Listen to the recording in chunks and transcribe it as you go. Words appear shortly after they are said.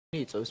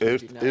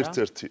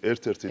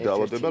ერთ-ერთი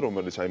დაავადება,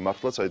 რომელიც აი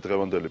მართლაც აი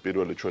დღევანდელი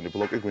პირველი ჩვენი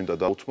ბლოკი გვინდა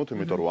დავუთმოთ,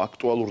 იმიტომ რომ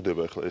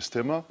აქტუალურდება ახლა ეს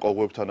თემა,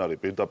 კოღოებთან არის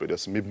პირდაპირ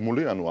ეს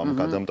მიბმული, ანუ ამ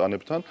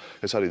გადამტანებთან,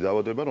 ეს არის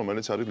დაავადება,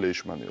 რომელიც არის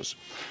ლეიშმანიოზი.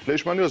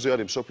 ლეიშმანიოზი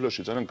არის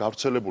მსოფლიოში ძალიან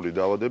გავრცელებული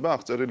დაავადება,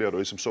 აღწერილია რომ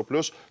ის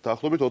მსოფლიოს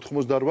დაახლოებით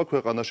 88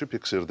 ქვეყანაში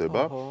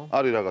ფიქსირდება.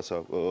 არის რაღაცა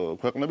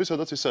ქვეყნები,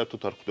 სადაც ის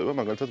საერთოდ არ ხვდება,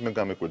 მაგალითად მე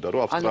გამეკვირდა რომ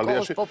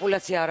ავსტრალიაში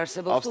პოპულაცია არ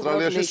არსებობს,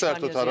 ავსტრალიაში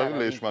საერთოდ არ არის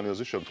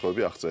ლეიშმანიოზის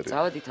შემთხვევები აღწერილი.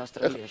 წავედით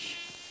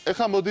ავსტრალიაში.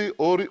 ეხლა მოდი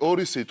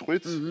ორი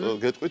სიტყვით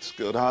გეტყვით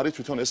რა არის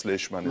თვითონ ეს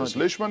ლეიშმანიოზი.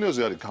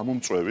 ლეიშმანიოზი არის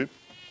გამომწვევი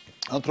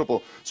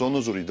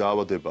ანთროპოზონოზური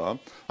დაავადებაა.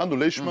 ანუ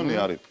ლეიშმანი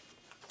არის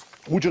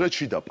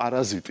უჯრედში და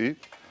პარაზიტი,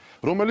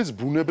 რომელიც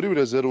ბუნებრივ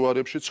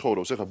რეზერვუარებში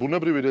ცხოვრობს. ეხლა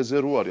ბუნებრივი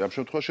რეზერვუარი ამ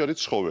შემთხვევაში არის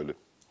ცხოველი.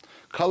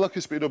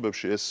 ქალაქის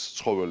პირობებში ეს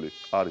ცხოველი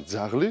არის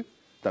ძაღლი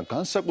და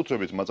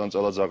განსაკუთრებით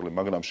მაწანწალა ძაღლი,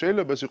 მაგრამ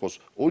შეიძლება ეს იყოს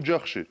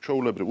ოჯახში,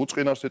 ჩვეულებრივ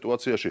უწყინარ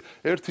სიტუაციაში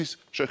ერთის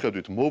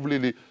შეხედვით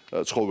მოვლილი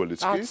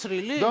ცხოველიც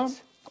კი და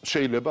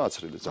შეიძლება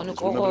აცრილიც არის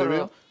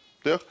ბუნებრივია.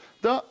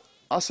 და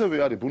ასევე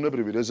არის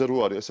ბუნებრივი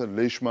რეზერვუარი, ეს არის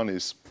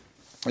ლეიშმანის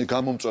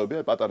გამომწვევი,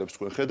 აი პატარებს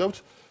თქვენ ხედავთ,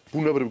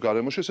 ბუნებრივ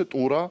გარემოში ესე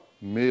ტურა,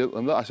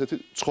 და ასეთი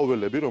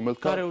ცხოველები,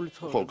 რომელთა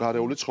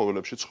გარეული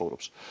ცხოველებში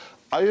ცხოვრობს.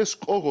 აი ეს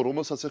კოღო,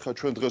 რომელსაც ახლა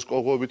ჩვენ დღეს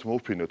კოღოებით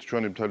მოვფინეთ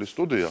ჩვენი მთელი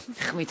სტუდია,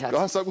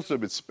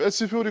 განსაკუთრებით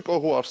სპეციფიური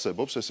კოღო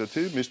არსებობს,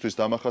 ესეთი მისთვის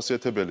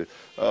დამახასიათებელი,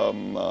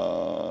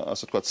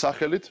 ასე ვთქვათ,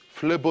 სახელით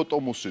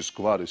ფლებოტომუსის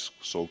გვარის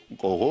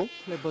კოღო,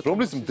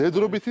 რომლის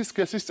მდედრობითი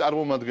სქესის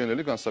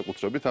წარმომადგენელი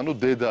განსაკუთრებით, ანუ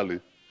დედალი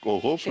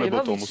კოღო,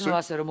 ფლებოტომუსი. შეიძლება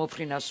ასე რომ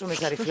მოფრინავს, რომ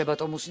ეს არის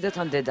ფლებოტომუსი და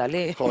თან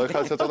დედალი? ხო, ეხლა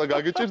ეს ცოტა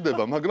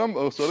გაგიჭირდება, მაგრამ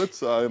სწორედ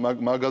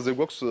მაგაზე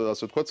გვაქვს,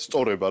 ასე ვთქვათ,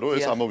 სწორება, რომ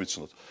ეს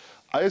ამოვიცნოთ.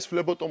 აი ეს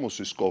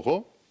ფლებოტომუსის კოღო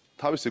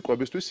თავისი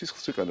კვებისთვის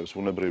სისხლს იყენებს,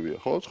 ბუნებრივია,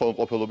 ხო?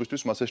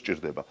 ცხოველმყოფელობისთვის მას ეს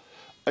სჭირდება.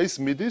 აი ეს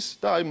მიდის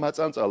და აი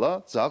მაწანწალა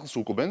ძაღლს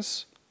უკბენს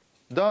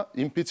და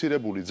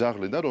ინფიცირებული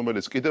ძაღლიდან,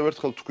 რომელიც კიდევ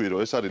ერთხელ თქვი, რომ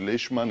ეს არის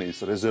ლეიშმანიის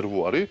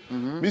რეზერვუარი,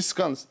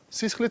 მისგან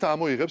სისხლით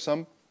ამოიღებს ამ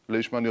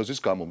ლეიშმანიოზის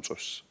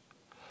გამომწვევს.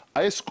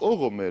 აი ეს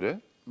კოღო მერე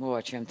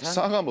მოვაჩემთან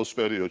საღამოს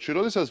პერიოდში,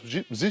 როდესაც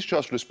მზის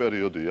ჩასვლის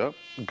პერიოდია,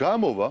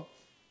 გამოვა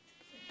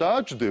და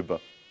აჯდება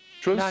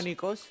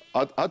ნანიკოს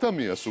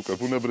ადამიანს უკვე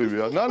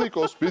ბუნებრივია,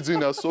 ნანიკოს,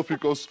 ბიძინას,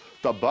 სოფიკოს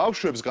და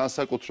ბავშვებს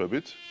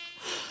განსაკუთრებით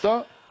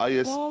და აი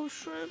ეს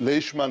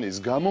ლეიშმანის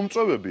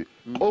გამომწვევები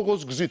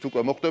კოღოს გზით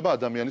უკვე მოხდება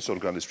ადამიანის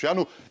ორგანიზმში.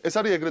 ანუ ეს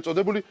არის ეგრეთ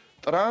წოდებული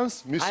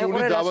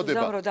ტრანსმისიული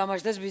დაავადება. რომ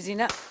დამაჯდეს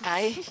ბიზინა,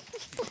 აი.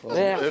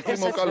 ერთი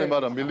მოკალე,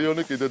 მაგრამ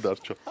მილიონი კიდე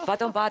დარჩა.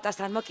 ბატონ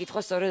ბაატასთანმა კითხო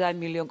სწორედ აი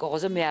მილიონ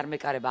კოღოზე მე არ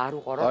მეკარება, არ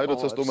უყურო. აი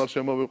როცა სტუმარ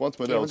შემოვიყვანთ,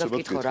 მე აუცილებლად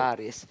კითხო რა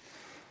არის.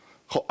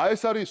 ხო, აი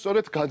ეს არის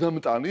სწორედ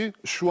გადამტანი,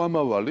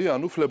 შუამავალი,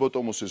 ანუ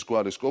ფლებოტომუსის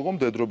გვარის კოღო,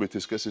 მდედრობითი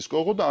სქესის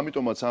კოღო და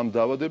ამიტომაც ამ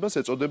დაავადებას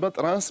ეწოდება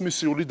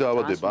ტრანსმისიული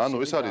დაავადება. ანუ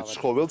ეს არის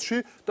ცხოველში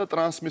და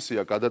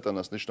ტრანსმისია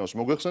გადატანას ნიშნავს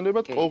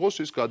მოგვეხსენებათ, კოღოს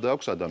ის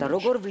გადააქვს ადამიანს. და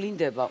როგორ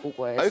ვლინდება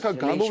უკვე ეს? აი ხა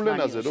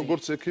გამოვლენაზე,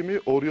 როგორც ექიმი,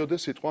 ორიოდე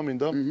სიტყვა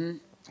მინდა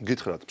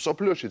გითხრათ.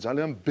 მსოფლიოში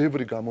ძალიან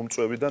ბევრი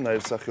გამომწვევი და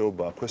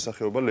ნაირსახეობაა,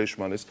 ქვესახეობა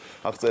ლეიშმანის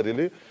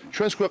აღწერილი.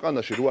 ჩვენს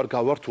ქვეყანაში რო არ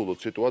გავართულოთ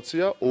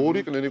სიტუაცია,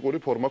 ორი კლინიკური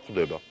ფორმა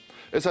გვხვდება.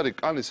 ეს არის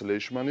კანის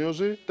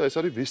ლეიშმანიოზი და ეს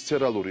არის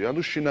ვისცერალური, ანუ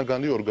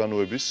შინაგანი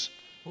ორგანოების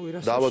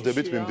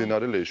დაავადებით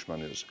მიმდინარე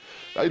ლეიშმანიოზი.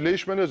 აი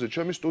ლეიშმანიოზი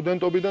ჩემი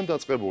სტუდენტობიდან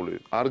დაწყებული,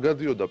 არ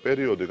გადიოდა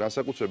პერიოდი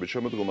განსაკუთრებით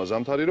შემოდგომა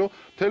ზამთარი, რომ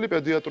მთელი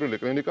პედიატრიული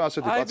კლინიკა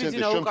ასეთი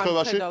პაციენტის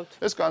შემთხვევაში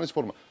ეს კანის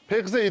ფორმა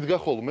ფეხზე იდგა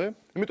ხოლმე,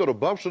 იმიტომ რომ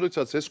ბავშვს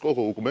როდესაც ეს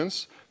კოღო უკბენს,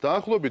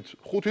 დაახლოებით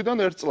 5-დან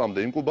 1 წლამდე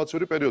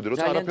ინკუბაციური პერიოდი,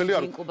 როცა არაფერი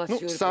არ,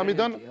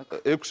 3-დან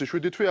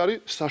 6-7 თვე არის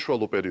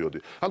საშუალო პერიოდი.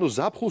 ანუ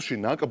ზაფხულში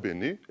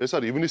ნაკბენი, ეს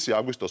არის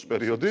ივნისი-აგვისტოს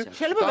პერიოდი,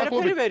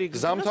 დაახლოებით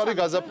ზამთარი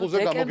გაზაფხულზე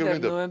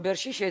გამოვლინდება.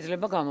 ნოემბერში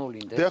შეიძლება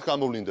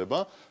გამოვლინდეს.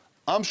 ვლინდება.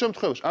 ამ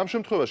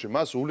შემთხვევაში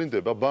მას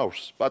უვლინდება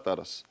ბავშვს,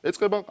 პატარას.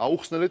 ეწყება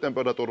აუხსნელი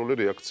ტემპერატურული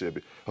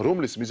რეაქციები,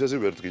 რომლის მიზეზი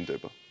ვერ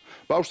დგინდება.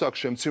 ბავშვს აქვს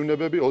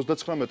შემცირებები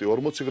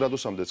 39-40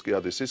 გრადუსამდეც კი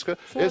ადის სისხლი.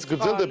 ეს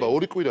გრძელდება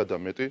 2 კვირა და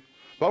მეტი.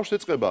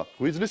 ბავშვს ეწყება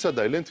ღვიძლისა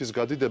და ელენთის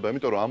გადიდება,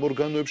 იმიტომ რომ ამ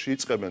ორგანოებში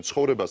იწყებენ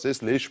ცხოვრებას ეს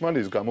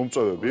ლეიშმანის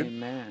გამომწვევები.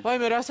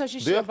 ვაიმე, რა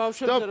საშიშია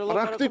ბავშვებზე და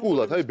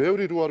პრაქტიკულად, აი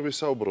ბევრი რო არ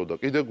ვისაუბრო და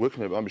კიდე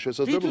გვექნება ამის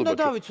შესაძლებლობა.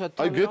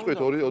 აი გეტყვით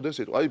ორი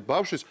სიტყვა. აი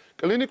ბავშვის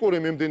კლინიკური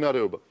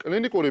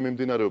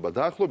მიმდინარეობა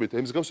დაახლოებით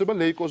ემსგავსება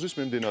ლეიკოზის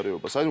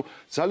მიმდინარეობას. აი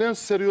ძალიან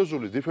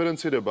სერიოზული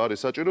დიფერენცირება არის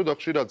საჭირო და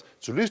ხშირად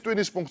ძვლის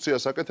ტვინის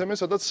ფუნქციას აკეთებენ,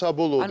 სადაც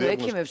საბოლოო ანუ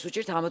ექიმებს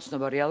უჭირთ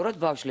ამოცნობა რეალურად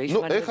ბავშვს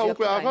ლეიშმანიოზი. ეხა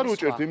უკვე აღარ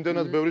უჭირთ,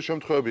 იმდენად ბევრი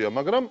შემთხვევებია,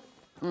 მაგრამ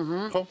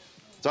ხო,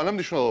 ძალიან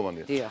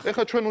მნიშვნელოვანია.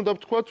 ეხლა ჩვენ უნდა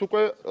ვთქვათ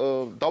უკვე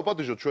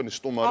დავპატიჟოთ ჩვენი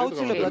სტუმარი.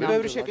 აუცილებლად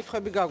ბევრი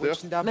შეკითხვები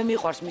გაგვიჩნდა. მე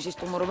მიყვარს მისი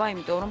სტუმრობა,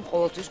 იმიტომ რომ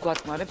ყოველთვის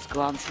გვაწმარებს,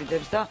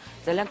 გვამშვიდებს და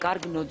ძალიან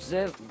კარგ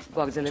ნოთზე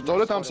გვაგზელებს.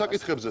 სწორედ ამ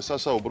საკითხებზე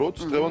სასაუბროთ.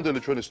 დღევანდელი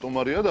ჩვენი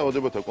სტუმარია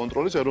დაავადებათა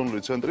კონტროლის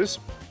ეროვნული ცენტრის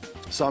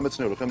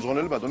სამეცნიერო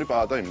ხელმძღვანელი ბატონი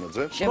პაატა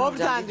იმნაძე.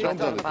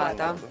 მოგზაურობთ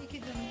პაატა.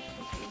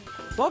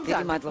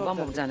 მადლობა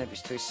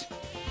მოგზანებისთვის.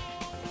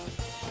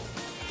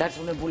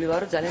 დარწმუნებული ვარ,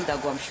 რომ ძალიან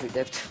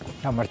დაგვამშვიდებთ.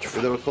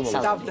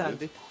 გამარჯობა.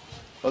 დავდანდით.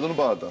 ბატონო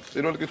ბაადა,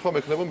 პირველი კითხვა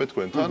მექნება მე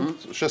თქვენთან.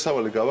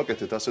 შესავალი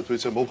გავაკეთეთ, ასე თუ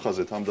იცე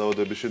მოვხაზეთ ამ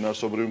დაავადების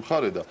შინაარსობრივი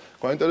მხარე და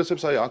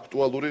გვაინტერესებს აი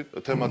აქტუალური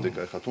თემატიკა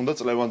ეხლა, თუნდაც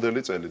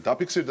წლევანდელი წელი.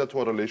 დაფიქსირდა თუ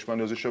არა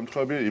ლეიშმანიოზის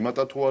შემთხვევები,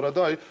 იმატა თუ არა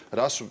და აი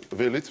რას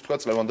ველით თქვა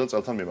წლევანდელ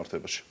წელთან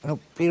მიმართებაში. ну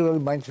პირველი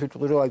მაინც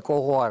ვიტყვი რომ აი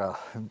კოღო არა,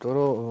 იმიტომ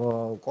რომ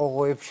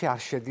კოღოებში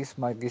არ შედის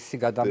მაგისი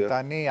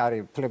გადამტანი,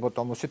 არის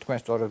ფლებოტომუსი თქვენ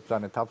სწორად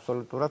ბრძანეთ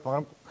აბსოლუტურად,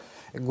 მაგრამ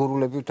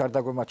გურულები არ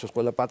დაგვემართოს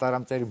ყველა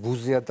პატარა მწერი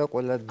ბუზია და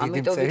ყველა დიდი მწერი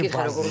ამიტომ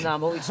ვიკითხე როგორ უნდა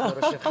ამოვიცნო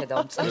რომ შეხედავ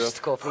მწერს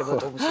თქო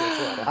ფლებოტომუსია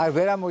თუ არა. აი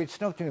ვერ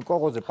ამოიცნობთ, იმ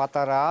კოღოზე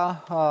პატარაა,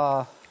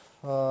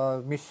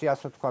 მისი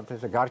ასე ვთქვათ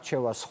ესე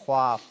გარჩევა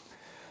სხვა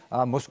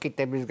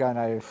მოსკიტებისგან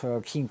აი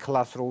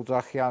ქინქლას რო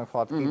უძახიან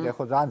ხო კიდე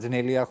ხო ძალიან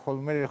ძნელია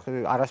ხოლმე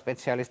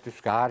არასპეციალისტის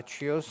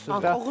გაარჩიოს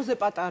და კოღოზე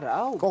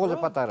პატარაა უკვე კოღოზე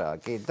პატარაა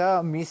კი და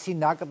მისი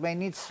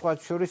ნაკბენიც სხვა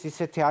შორის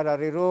ისეთი არ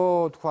არის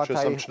რომ თქვა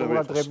აი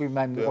ყურადღები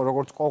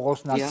როგორც კოღოს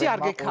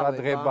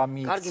ყურადღება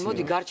მიიცი კარგი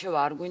მოდი გარჩევა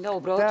არ გვინდა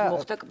უბრალოდ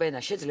მოხდა კბენა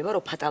შეიძლება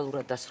რომ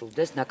ფატალურად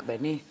დასრულდეს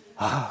ნაკბენი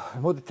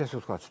მოდით ესე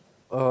ვთქვათ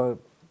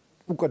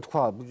უკვე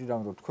თქვა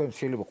ბიჭირამ რომ თქვენ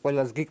შეიძლება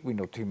ყველას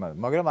გიკბინოთ იმან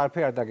მაგრამ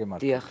არაფერი არ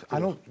დაგემართოთ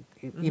ანუ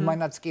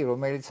იმანაც კი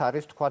რომელიც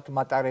არის თქვათ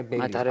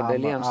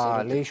მატარებელი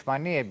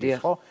ლეიშმანიების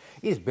ხო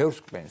ის ბევრს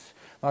კბენს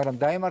მაგრამ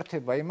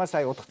დაემართება იმას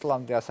აი 4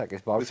 წლამდე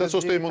ასაკის ბავშვებს ვისაც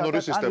სუსტი იმუნური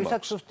სისტემა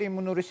ვისაც სუსტი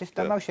იმუნური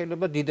სისტემა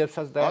შეიძლება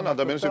დიდებსაც დაემართება ან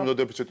ადამიანის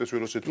იმუნოდეფიციტის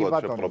ვირუსი თუ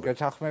არის პრობლემა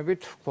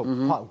გეთახმებით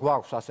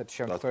გვაქვს ასეთი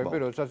შემთხვევები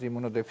როდესაც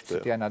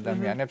იმუნოდეფიციტიან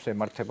ადამიანებს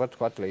ემართება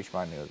თქვათ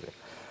ლეიშმანიოზი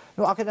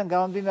ну აქედან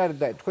გამომდინარე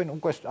და თქვენ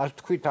უკვე არ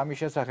თქვით ამის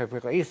შესახებ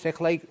ხა ის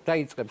ეხლა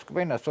დაიწყებს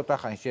კბენას ცოტა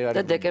ხანს ჯერ არის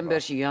და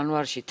დეკემბერში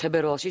იანვარში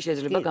თებერვალში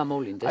შეიძლება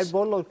გამოვლინდეს აი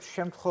ბოლო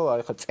შემთხვევა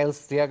ხა წელს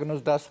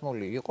დიაგნოზ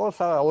დასმული იყო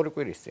 2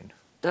 კვირის წინ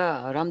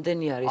და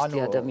რამდენი არის ეს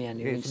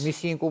ადამიანი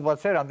მისი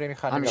ინკუბაცია რამდენი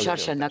ხანი გაიწევს? ანუ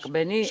შარშა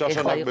ნაკბენი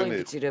ეხლა იყო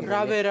ინფიცირებული.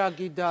 რა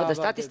ვერაგი და და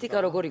სტატისტიკა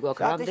როგორი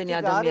გვაქვს? რამდენი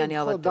ადამიანი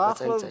ავადდება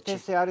წელიწადში?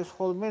 ესე არის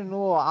ხოლმე,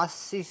 ну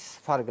 100-ის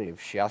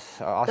ფარგლებში,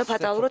 100. და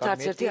ფატალურად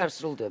არც ერთი არ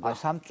სრულდება.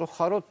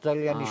 სამწუხაროდ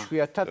ძალიან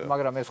იშვიათად,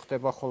 მაგრამ ეს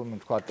ხდება ხოლმე,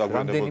 თქვა,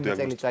 რამდენიმე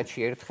წელიწადში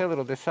ერთხელ,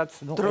 როდესაც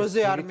ну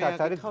დროზე არ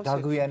არის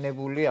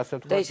დაგვიანებული, ასე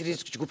ვთქვათ. და ის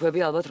რისკ ჯგუფები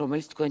ალბათ,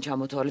 რომელიც თქვენ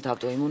ჩამოთვალეთ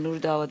ავტოიმუნური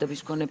დაავადების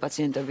მქონე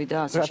პაციენტები და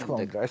ასე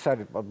შემდეგ. ეს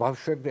არის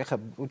ბავშვები, ეხლა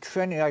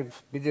ჩვენ აი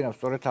ბიძინავს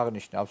სწორედ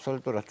აღნიშნა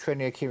აბსოლუტურად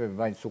ჩვენი ექიმები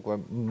მაინც უკვე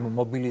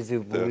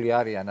მობილიზებული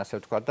არიან ასე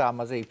ვთქვათ და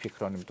ამაზე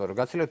იფიქრონ იმიტომ რომ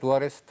გაცილებით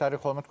უარესით არის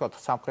ხოლმე ვთქვათ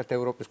სამხრეთ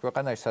ევროპის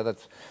ქვეყანაში სადაც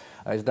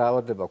ეს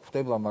დაავადება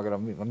გვხვდება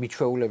მაგრამ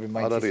მიჩვეულები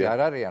მაინც ისე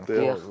არ არიან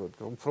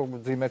უფრო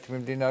ძიმეთ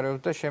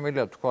მიმდინარეობს და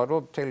შემიძლია თქვა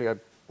რომ მთელი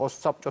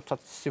პოსტსაბჭოთა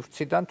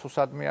სივრციდან თუ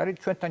სადმე არის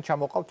ჩვენთან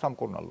ჩამოყავთ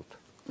სამკურნალოდ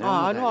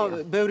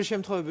ანუ ბევრი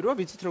შემთხვევები როა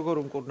ვიცით როგორ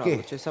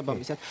უმკურნალოთ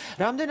შესაბამისად.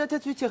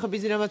 რამდენადაც ვიცი ახლა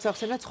ბიზნესმაც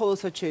ახსენა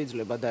ცხოველსაც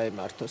შეიძლება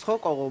დაემართოს, ხო?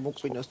 კოღო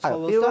მოკბინოს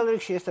ცხოველს და პირველ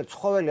რიგში ეს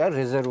ცხოველი არის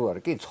რეზერვუარი.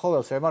 კი,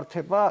 ცხოველს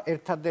ემართება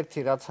ერთადერთი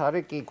რაც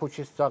არის, კი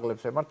ქუჩის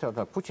ძაღლებს ემართება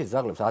და ქუჩის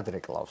ძაღლებს ადრე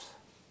კლავს.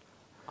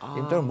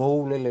 იმიტომ რომ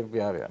მოუვლელები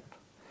არიან.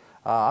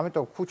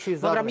 ამიტომ ქუჩის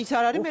ძაღლები მაგრამ ის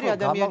არ არის მე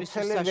ადამიანის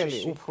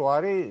საშიში. უფრო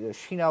არის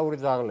შინაური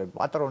ძაღლები,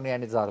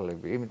 პატრონიანი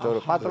ძაღლები, იმიტომ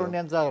რომ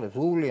პატრონიან ძაღლებს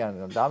უვლიან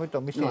და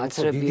ამიტომ ისინი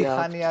უფრო დიდი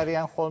ხანი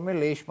არიან ხოლმე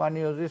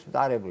ლეიშმანიოზის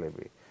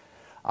მტარებლები.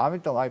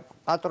 ამიტომ აი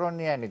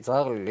პატრონიანი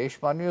ძაღლი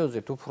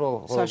ლეიშმანიოზით უფრო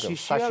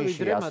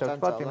საშიშია ასე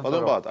ვთქვათ,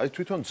 მაგრამ აი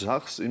თვითონ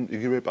ძაღლს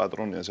იგივე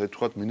პატრონიანს აი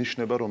თქვათ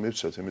მინიშნება რომ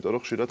მივცეთ, იმიტომ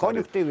რომ ხშირად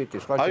კონექტივიტი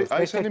სხვა აი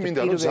ესენი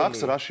მინდა რომ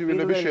ძაღლს რა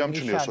შივილები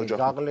შეამჩნიოს ოჯახში.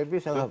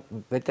 ძაღლების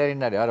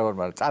ვეტერინარი არა ვარ,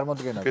 მაგრამ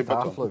წარმოადგენა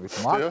დაახლოებით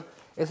მაგ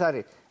ეს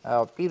არის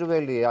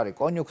პირველი არის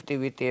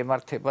კონიუნქტივიტი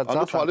ემართება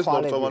ძაღლს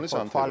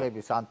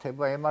თვალების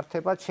ანთება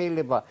ემართება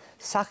შეიძლება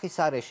სახის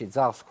არეში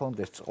ძაღლს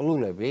ჰქონდეს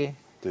წყლულები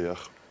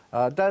დიახ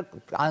და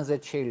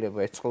ანზეც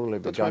შეიძლება ეს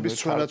წყლულები გამიჩნდეს.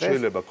 ჩვენაც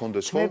შეიძლება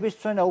კონდეს ხო? ჩვენების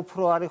ჩვენა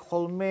უფრო არის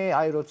ხოლმე,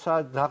 აი როცა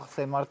ძაღლს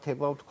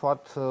ემართება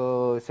ვთქვათ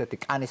ესეთი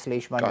კანის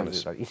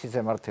ლეიშმანიოზი, ისიც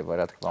ემართება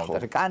რა თქმა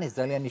უნდა. კანის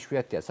ძალიან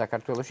იშვიათია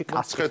საქართველოში,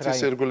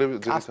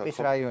 კასპის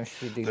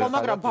რაიონში დიდი. ხო,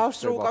 მაგრამ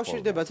ბავშვს რო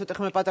უკავშირდება, ცოტა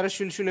ხმე პატარა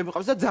შვილიშვილები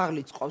ყავს და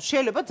ძაღლიც ყავს.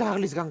 შეიძლება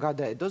ძაღლისგან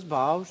გადაედოს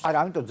ბავშვს? არა,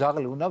 ამიტომ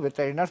ძაღლი უნდა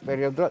ვეტერინარს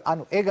პერიოდულად,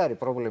 ანუ ეგ არის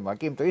პრობლემა,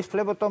 კი, იმიტომ ის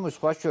ფლებოტომის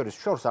სხვა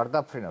შორს არ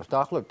დაფრინავს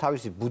დაახლოებით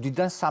თავისი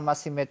ბუდიდან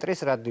 300 მეტრის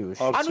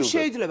რადიუსში. ანუ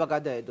შეიძლება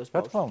გადაედოს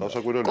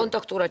ბავშვს.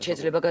 კონტაქტურად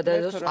შეიძლება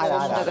გადაედოს,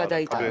 უნდა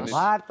გადაიტანოს.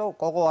 მარტო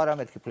კოღო არ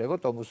ამეთქი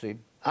ფლებოტომუსი.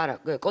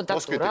 არა,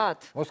 კონტაქტურად?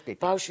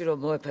 ბავშვი რომ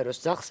მოეფეროს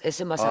ძაღლს,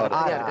 ესე მას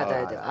არაფერი არ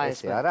გადაედება. აი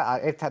ეს არა,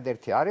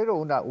 ერთადერთი არის რომ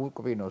უნდა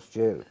უკბინოს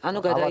ჯერ. ანუ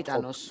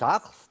გადაიტანოს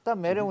ძაღლს და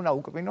მერე უნდა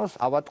უკბინოს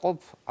ავატყობ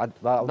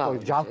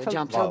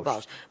ჯამთელ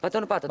ბავშვს.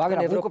 ბატონო პატა, თქვენ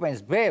ევროპაში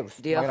უკბენს ბევრს,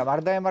 მაგრამ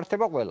არ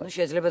დაემართება ყველა. ნუ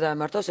შეიძლება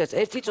დაემართოს ეს.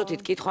 ერთი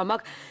წუთით კითხვა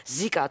მაქვს,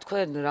 ზიკა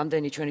თქვენ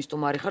რამდენი ჩვენი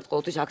სტუმარი ხართ,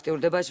 ყოველთვის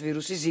აქტიურდება ეს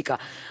ვირუსი ზიკა.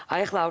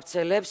 აი ახლა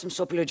ავრცელებ იღებს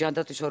მსოფლიო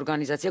ჯანდაცვის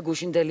ორგანიზაცია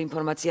გუშინდელი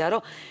ინფორმაციაა,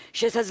 რომ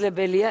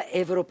შესაძლებელია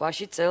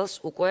ევროპაში წელს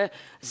უკვე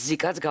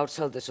ზიკაც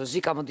გავრცელდესო.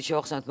 ზიკა მოდი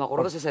შევახსენოთ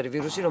მაყურებელს, ეს არის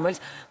ვირუსი, რომელიც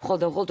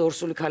მხოლოდ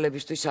ორსული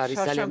ქალებისთვის არის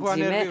ძალიან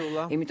მძიმე,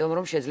 იმიტომ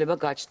რომ შეიძლება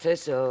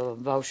გაჩნდეს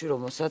ბავშვი,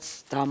 რომელსაც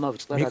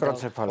დამავიწყდა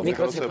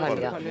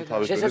მიკროცეფალია.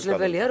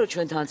 შესაძლებელია რომ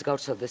ჩვენთანაც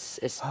გავრცელდეს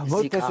ეს ზიკა.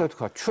 მოდით ესე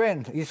ვთქვა, ჩვენ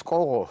ის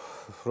კოღო,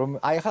 რომ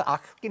აი ხა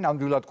აქ კი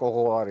ნამდვილად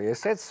კოღო არის,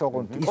 ესეც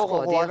ოღონდ ის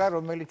კოღო არა,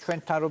 რომელიც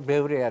ჩვენთან რომ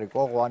ბევრი არის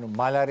კოღო, ანუ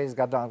მალარიის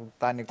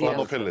გადამტანი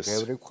კოღო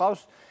ბევრი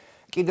ყავს.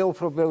 კიდევ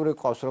უფრო ბევრი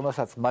ყავს,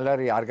 რომელსაც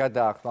მალარია არ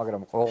გადააქვს,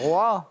 მაგრამ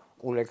კოღოა,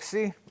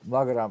 კულექსი,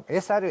 მაგრამ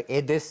ეს არის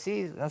ედესი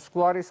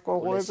სგვარის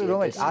კოღოები,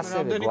 რომელიც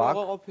ასევე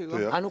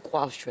გვაქვს. ანუ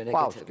ყავს ჩვენ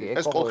ეგეთები.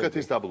 ეს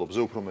კოლხეთის დაბლობზე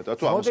უფრო მეტად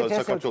თუ აღმოსავლეთ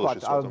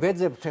საქართველოში.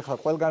 ვეძებთ ახლა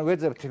ყველგან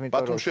ვეძებთ,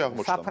 იმიტომ რომ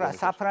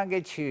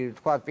საფრანგეთში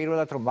თქვა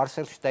პირველად რომ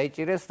მარსელში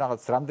დაიჭირეს,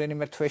 რაღაც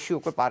რამდენიმე თვეში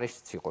უკვე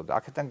პარიზშიც იყო და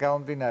აქედან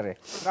გამომდინარე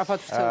სწრაფად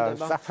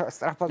ვრცელდება.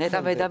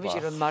 ნეტა-ბედამიჭი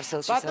რომ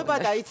მარსელში.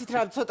 ბატონო, იცით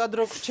რა, ცოტა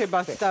დრო გრჩება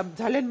და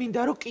ძალიან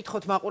მინდა რომ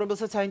კითხოთ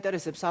მაყურებელსაც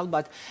აინტერესებს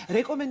ალბათ.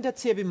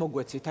 რეკომენდაციები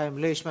მოგვეცით აი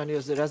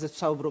ლეიშმანიოზზე, რაზეც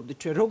საუბრობდით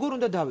ჩვენ. როგორ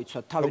უნდა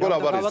დავიცვათ თავი რა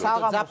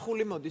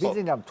ზაფხული მოდის.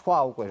 ბიზნამ თქვა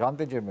უკვე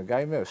რამდენჯერმე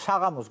გაიმეორე,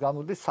 საღამოს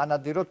გამოდის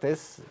სანადიროთ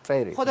ეს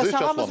წერი. ხო და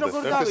საღამოს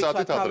როგორ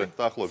დავიცვათ თავი?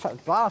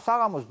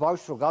 საღამოს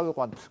ბავშვს რო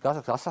გავიყვანთ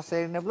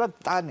გასასეირნებლად,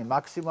 ტანი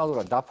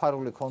მაქსიმალურად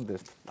დაფარული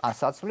კონდეს ან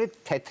საცმლით,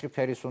 თეთრი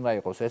ფერის უნდა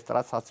იყოს ეს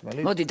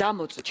ტრაცაცმელი. მოდი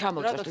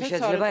ჩამოწერ თუ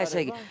შეიძლება, ესე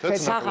იგი.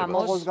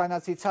 საღამოს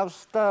კოღოსგანაც იცავს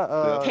და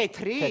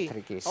თეთრი?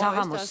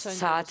 საღამოს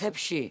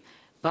საათებში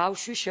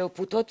ბავშვი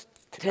შევფუთოთ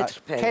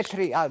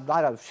თეთრი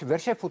არა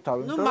ვერ შეფუთავ,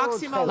 იმიტომ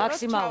რომ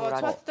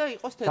მაქსიმალურად და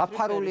იყოს თეთრი.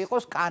 დაფარული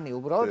იყოს კანი,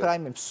 უბრალოდ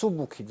რაიმე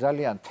მსუბუქი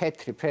ძალიან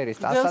თეთრი ფერის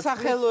ტანსაცმელი.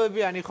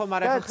 ძველსახელოებიანი ხომ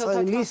არა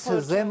ხელს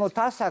ზემოთ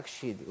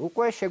ასაკში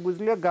უკვე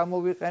შეგვიძლია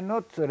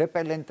გამოვიყენოთ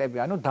რეპელენტები,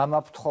 ანუ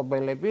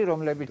დამაფრთხობელები,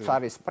 რომლებიც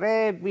არის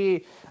სპრეები,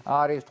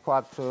 არის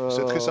თქვათ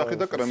სითხის სახით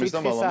და კრემის და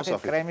მალამის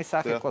სახით. კრემის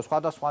სახით,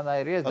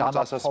 სხვადასხვანაირია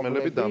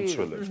დამაფრთხობელები,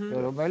 დამცველები,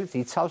 რომელიც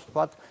იცავს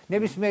თქვათ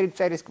ნებისმიერი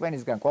წერის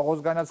კმენისგან,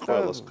 კოღოსგანაც და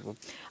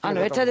ანუ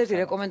ერთადერთი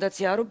რეკომენდაცია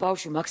რომ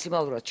ბავშვი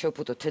მაქსიმალურად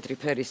შევფუთოთ თეთრი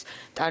ფერის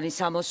ტანის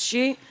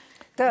ამოსში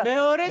და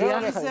მეორე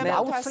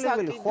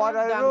აუცილებელი ხო არ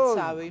არის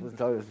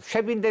რომ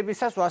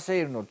შებინდებისას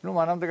ვასეირნოთ, ნუ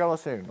მანამდე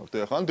გავასეირნოთ.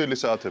 ხან დილის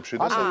საათებში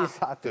და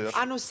საათებში.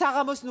 ანუ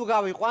საღამოს ნუ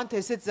გავიყვანთ,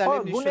 ესეც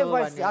ძალიან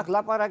მნიშვნელოვანია. აქ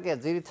ლაპარაკია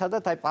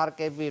ძირითადად აი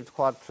პარკები,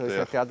 თქვათ,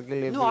 ესეთი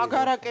ადგილები. ნუ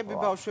აგარაკები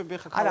ბავშვები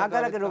ხა. არა,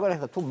 აგარაკი როგორ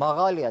ხა, თუ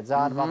მაღალია,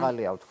 ძალიან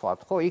მაღალია ვთქვათ,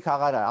 ხო, იქ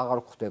აღარ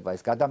გვხდება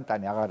ეს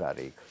გადამტანი აღარ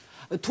არის იქ.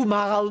 თუ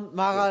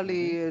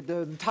მაღალი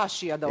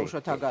მთაშია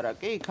დაუშვათ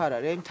აგარაკი, იქ არ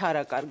არის,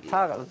 მთარა კარგია.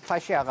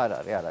 მთაში აღარ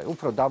არის, არა,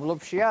 უფრო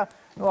დაბლობშია,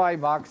 ნუ აი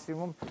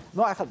მაქსიმუმ.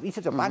 ნუ ახლა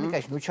ისეთ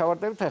პანიკაში ნუ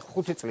ჩავარდებით, აი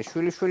 5 წლის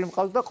შვილი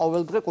მყავს და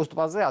ყოველ დღე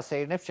კუსტბაზე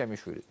ასეირნებს ჩემი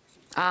შვილი.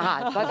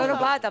 აჰა, ბატონო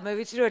ბატა, მე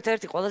ვიცი რომ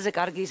ერთ-ერთი ყველაზე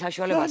კარგი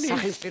საშუალება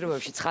სახლის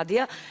პირობებში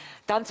ცხადია.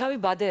 დამცავი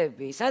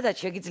ბადეები, სადაც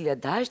შეგიძლია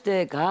დაждდე,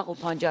 გააყო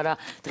ფანჯარა,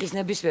 დღის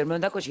ნებისმიერ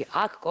მონდაკოში,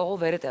 აქ კოღო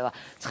ვერ ეტევა.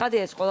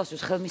 ცხადია ეს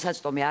ყველასთვის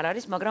ხელმისაწვდომი არ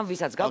არის, მაგრამ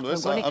ვისაც გაქვთ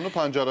მგონი. ანუ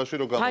ფანჯარაში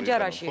რო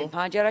გამოიყენო.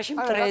 ფანჯარაში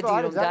მტრედი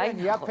რომ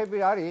დაინახო. იაფები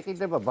არის,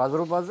 იყიდება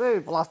ბაზრობაზე,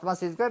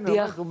 პლასტმასისგან,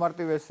 რომელიც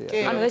უმარტივესია.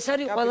 ანუ ეს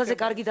არის ყველაზე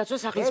კარგი დაცვა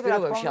სახლის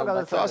პირობებში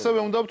ალბათ. ასევე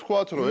უნდა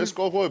ვთქვათ, რომ ეს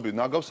კოღოები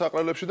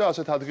ნაგავსაყრელებში და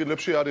ასეთ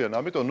ადგილებში არიან,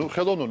 ამიტომ ნუ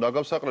ხელოვნურ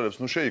ნაგავსაყრელებს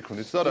ნუ შეიქმნით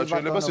და რაც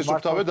შეიძლება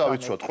სისუფთავე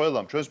დავიცვათ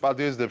ყველამ ჩვენს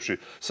პადიეზდებში,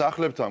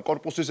 სახლებთან,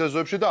 კორპუსის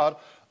ეზოებში და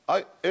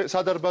აი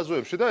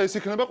სადარბაზოებში და ეს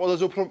იქნება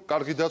ყველაზე უფრო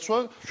კარგი დაცვა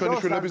ჩვენი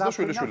შვილების და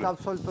შვილიშვილების.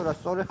 აბსოლუტურად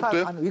სწორი ხარ,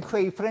 ანუ იქვე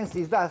იფრენს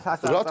ის და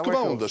ასაკს. რა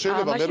თქმა უნდა,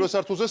 შეიძლება მერვე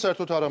სართულზე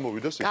საერთოდ არ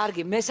ამოვიდეს ის.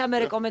 კარგი, მესამე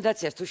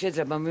რეკომენდაციას თუ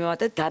შეიძლება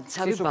მივამატეთ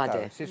დამცავი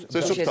ბადე.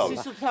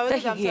 სისუფთავე და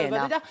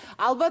ჰიგიენა. და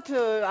ალბათ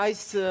აი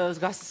ეს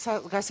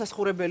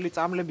გასასხურებელი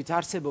წამლებიც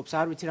არსებობს,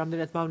 არ ვიცი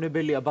რამდენად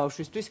მავნებელია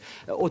ბავშვისთვის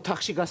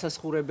ოთახში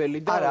გასასხურებელი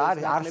და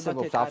არა,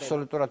 არსებობს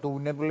აბსოლუტურად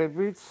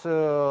უვნებლებიც,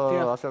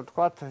 ასე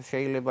ვთქვათ,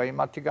 შეიძლება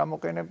იმათი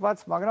გამოყენებაც,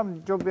 მაგრამ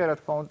რა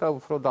თქმა უნდა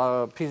უფრო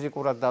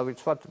ფიზიკურად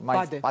დავიცვათ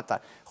მაინც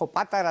პატარა. ხო,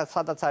 პატარა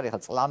სადაც არის ხა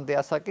წლამდე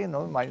ასაკი,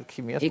 ნუ მაინც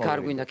ქიმიას იქ არ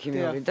გვინდა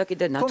ქიმიური და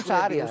კიდე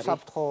ნათურები არის.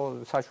 საფრთხო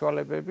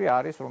საშუალებები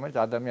არის, რომელიც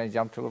ადამიანის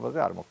ჯანმრთელობაზე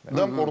არ მოქმედებს.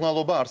 და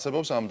მკურნალობა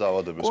არსებობს ამ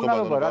დაავადების ხომ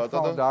რა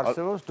თქმა უნდა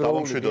არსებობს,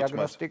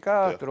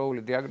 დროული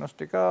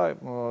დიაგნოსტიკა,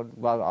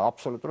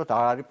 აბსოლუტურად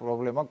არ არის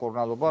პრობლემა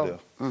მკურნალობა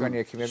ჩვენი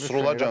ექიმები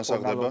სრულად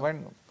ჯანსაღდება.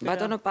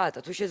 ბატონო პატა,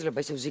 თუ შეიძლება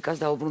ისევ ზიკას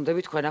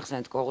დაუბრუნდებით, თქვენ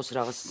ახსენეთ კოღოს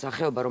რაღაც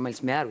სახეობა, რომელიც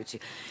მე არ ვიცი.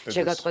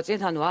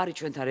 შეგატყვეწიეთ, ანუ არის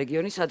ჩვენთან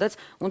რეგიონი, სადაც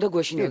უნდა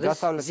გვეშინოდეს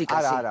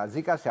ზიკასი. არა,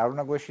 ზიკასი არ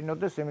უნდა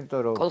გვეშინოდეს, იმიტომ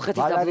რომ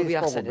კოლხეთის დაბლობი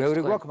ახსენეთ.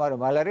 ბევრი გვაქვს, მაგრამ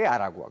მალარია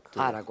არ აგვაქვს.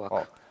 არ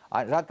აგვაქვს.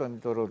 რატო?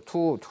 იმიტომ რომ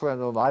თუ თქვენ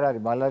არ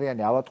არის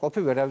მალარიანი ავადმყოფი,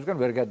 ვერავისგან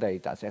ვერ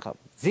გადაიტანს. ეხლა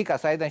ზიკა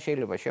საიდან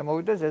შეიძლება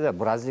შემოვიდეს? ეს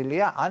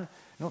ბრაზილია ან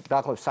ნუ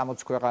დაახლოებით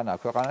 60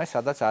 ქვეყანაა,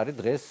 სადაც არის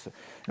დღეს.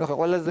 ნუ ხა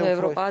ყველაზე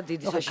ევროპა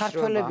დიდი საშიშროება.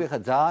 ქართველები ხა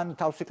ძალიან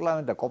თავს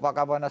იკლავენ და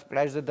კოპაკაბანას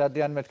პლაჟზე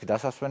დადიან მეთქი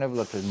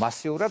დასასვენებლად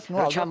მასიურად, ნუ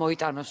ალბათ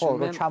ჩამოიტანოს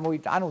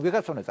ანუ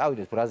ვიღაც უნდა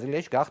წავიდეს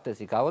ბრაზილიაში, გახდეს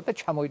იქ ავად და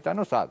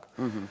ჩამოიტანოს აქ.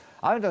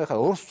 ამიტომ ხა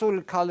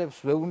ორსული ქალებს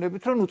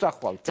ვეუბნებით რომ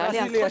უწახვალთ.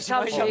 ძალიან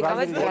ხშირად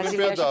შეიკავეთ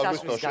ბრაზილიაში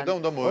წასვლისგან.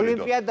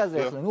 ოლიმპიადაზე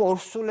ხლა ნუ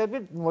ორსულები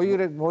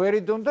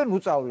მოერიდონ და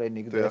უწავლენ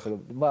იქ და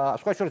ხლა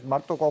სხვა შორის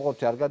მარტო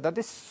კოღოთი არ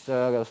გადადის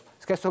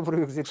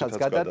სქესობრივი გზითაც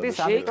გადადის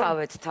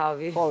შეიკავეთ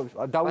თავი. ხო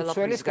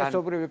დავიცველი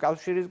სქესობრივი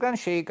კავშირისგან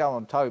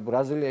შეიკავონ თავი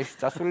ბრაზილიაში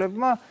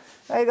წასულებმა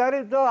ეგ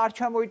არის და არ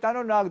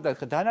ჩამოიტანონ აქ და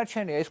ხა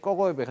დანარჩენი ეს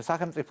კოღოები ხა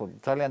სახელმწიფო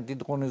ძალიან დიდ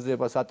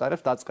ღონისძიებას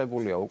ატარებს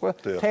დაწყებულია უკვე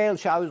თელ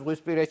შავი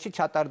ზღვისპირეთში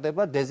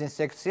ჩატარდება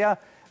დეზინსექცია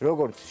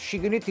როგორც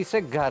შიგნით ისე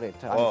გარეთ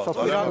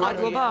ანუ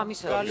მადლობა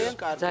ამისა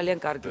ძალიან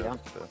კარგია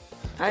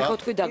აი ხო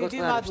თქვი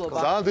დაგოწყნარებს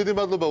ძალიან დიდი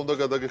მადლობა უნდა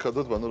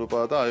გადაგიხადოთ ბანუროპა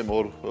და აი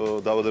ორ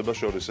დაავადებას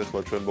შორის ახლა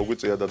ჩვენ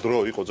მოგვიწია და დრო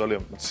იყო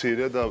ძალიან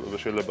მცირე და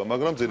შეიძლება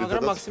მაგრამ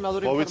ძირითადად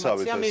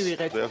მოვიცავით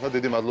ახლა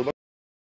დიდი მადლობა